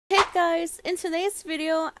Alright guys, in today's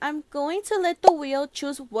video, I'm going to let the wheel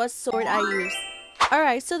choose what sword I use.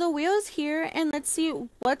 Alright, so the wheel is here and let's see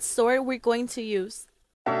what sword we're going to use.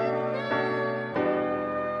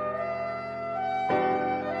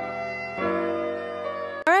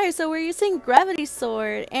 Alright, so we're using gravity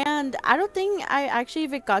sword and I don't think I actually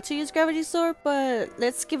even got to use gravity sword, but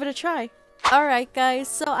let's give it a try. Alright guys,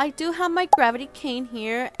 so I do have my gravity cane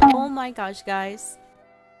here. Oh my gosh guys.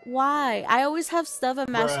 Why? I always have stuff at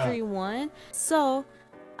mastery 1. So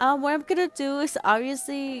what I'm gonna do is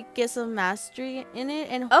obviously get some mastery in it.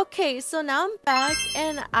 And okay, so now I'm back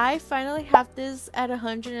and I finally have this at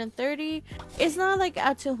 130. It's not like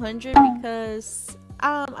at 200 because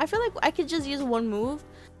I feel like I could just use one move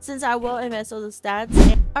since I will invest all the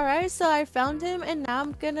stats. Alright, so I found him and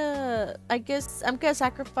now I guess I'm gonna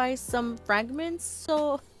sacrifice some fragments.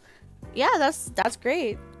 So yeah, that's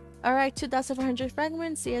great. Alright, 2,400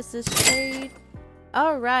 fragments. Yes, this trade.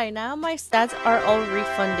 Alright, now my stats are all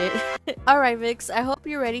refunded. Alright, Vix, I hope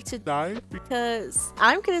you're ready to die because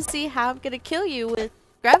I'm gonna see how I'm gonna kill you with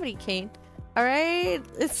gravity cane. Alright,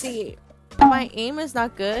 let's see. My aim is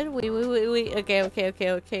not good. Wait.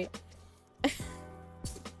 Okay.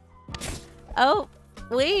 Oh,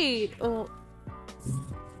 wait. Oh.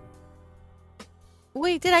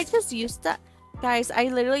 Wait, did I just use that? Guys, I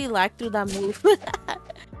literally lagged through that move.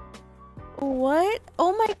 What?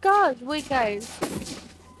 Oh my god. Wait, guys.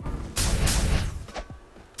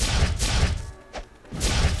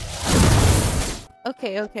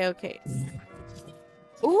 Okay.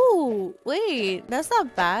 Ooh, wait. That's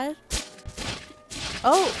not bad.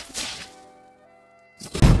 Oh.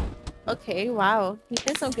 Okay, wow. He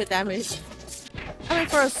did some good damage. I mean,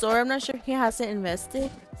 for a sword, I'm not sure he hasn't invested.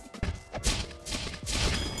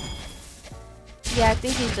 Yeah, I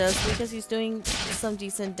think he does because he's doing some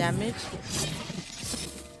decent damage.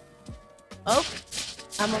 Oh,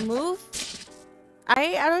 I'm a move. I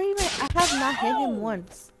have not hit him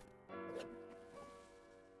once.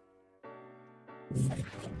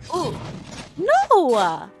 Oh,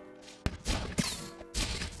 no!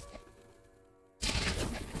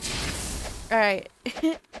 Alright.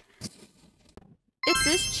 Is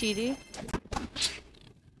this cheating?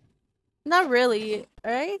 Not really,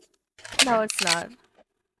 right? No, it's not.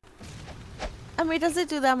 I mean, it doesn't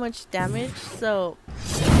do that much damage, so...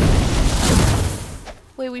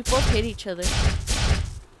 Wait, we both hit each other.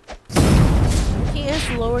 He is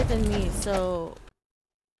lower than me, so...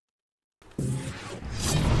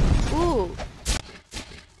 Ooh.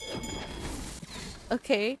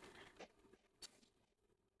 Okay.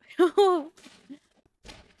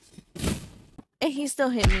 And he still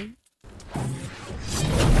hit me.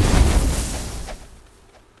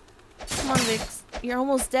 Come on, Vix. You're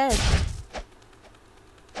almost dead.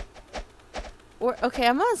 Okay,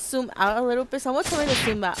 I'm gonna zoom out a little bit. Someone told me to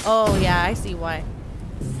zoom out. Oh, yeah, I see why.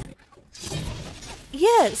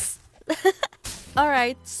 Yes!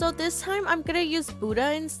 Alright, so this time I'm gonna use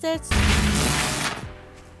Buddha instead.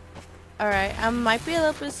 Alright, I might be a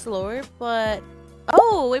little bit slower, but...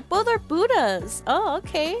 Oh, we both are Buddhas! Oh,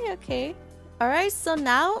 okay. Alright, so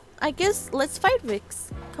now, I guess, let's fight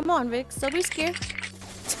Vix. Come on, Vix, don't be scared.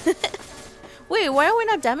 Wait, why are we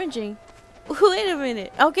not damaging? Wait a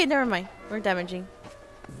minute. Okay, never mind. We're damaging.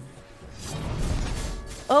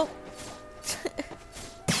 Oh.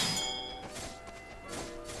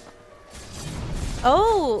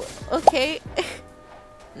 Oh, okay.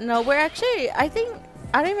 No, we're actually... I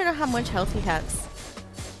don't even know how much health he has.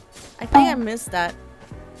 I think I missed that.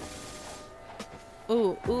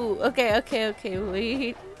 Ooh. Okay,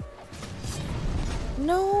 wait.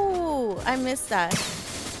 No, I missed that.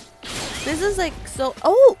 This is like so...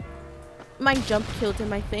 Oh! My jump killed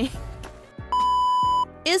him, I think.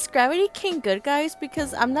 Is gravity cane good, guys?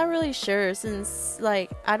 Because I'm not really sure since,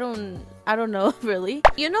 like, I don't know, really.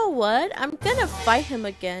 You know what? I'm gonna fight him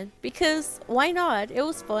again. Because why not? It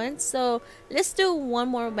was fun. So, let's do one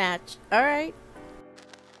more match. Alright.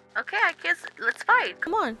 Okay, I guess let's fight.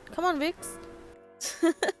 Come on, Vix.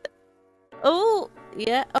 Oh,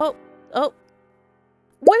 yeah. Oh.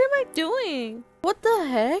 What am I doing? What the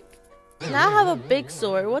heck? Now I have a big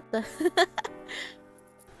sword. What the?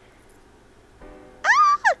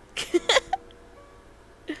 Ah!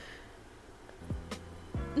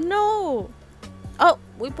 No. Oh,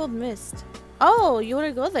 we both missed. Oh, you want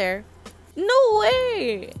to go there? No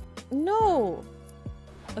way. No.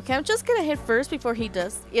 Okay, I'm just gonna hit first before he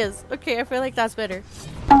does. Yes. Okay, I feel like that's better.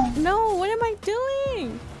 No, what am I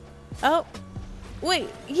doing? Oh,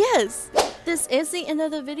 wait. Yes. This is the end of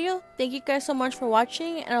the video. Thank you guys so much for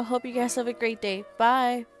watching and I hope you guys have a great day.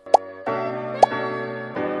 Bye.